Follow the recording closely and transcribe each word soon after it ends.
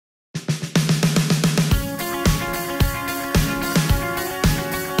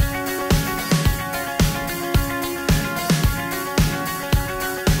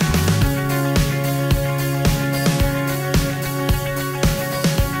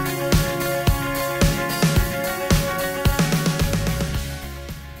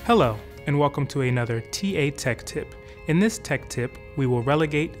Hello, and welcome to another TA Tech Tip. In this tech tip, we will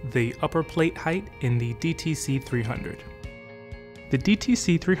relegate the upper plate height in the DTC-300. The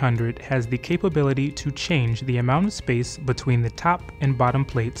DTC-300 has the capability to change the amount of space between the top and bottom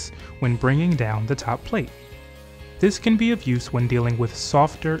plates when bringing down the top plate. This can be of use when dealing with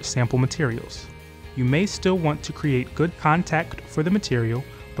softer sample materials. You may still want to create good contact for the material,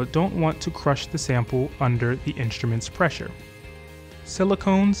 but don't want to crush the sample under the instrument's pressure.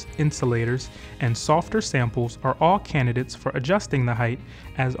 Silicones, insulators, and softer samples are all candidates for adjusting the height,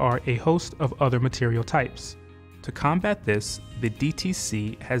 as are a host of other material types. To combat this, the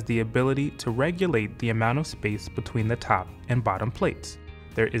DTC has the ability to regulate the amount of space between the top and bottom plates.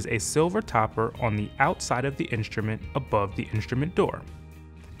 There is a silver topper on the outside of the instrument above the instrument door.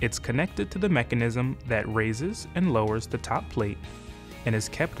 It's connected to the mechanism that raises and lowers the top plate and is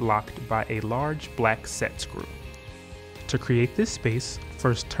kept locked by a large black set screw. To create this space,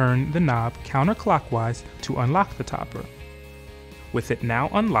 first turn the knob counterclockwise to unlock the topper. With it now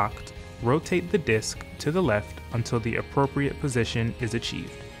unlocked, rotate the disc to the left until the appropriate position is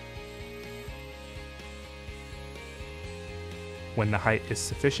achieved. When the height is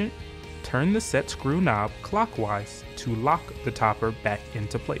sufficient, turn the set screw knob clockwise to lock the topper back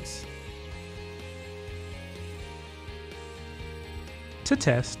into place. To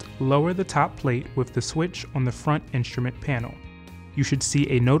test, lower the top plate with the switch on the front instrument panel. You should see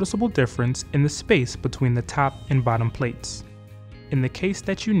a noticeable difference in the space between the top and bottom plates. In the case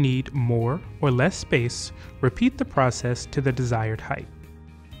that you need more or less space, repeat the process to the desired height.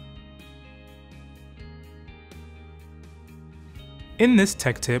 In this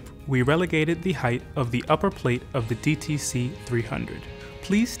tech tip, we relegated the height of the upper plate of the DTC-300.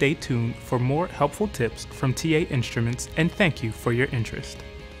 Please stay tuned for more helpful tips from TA Instruments, and thank you for your interest.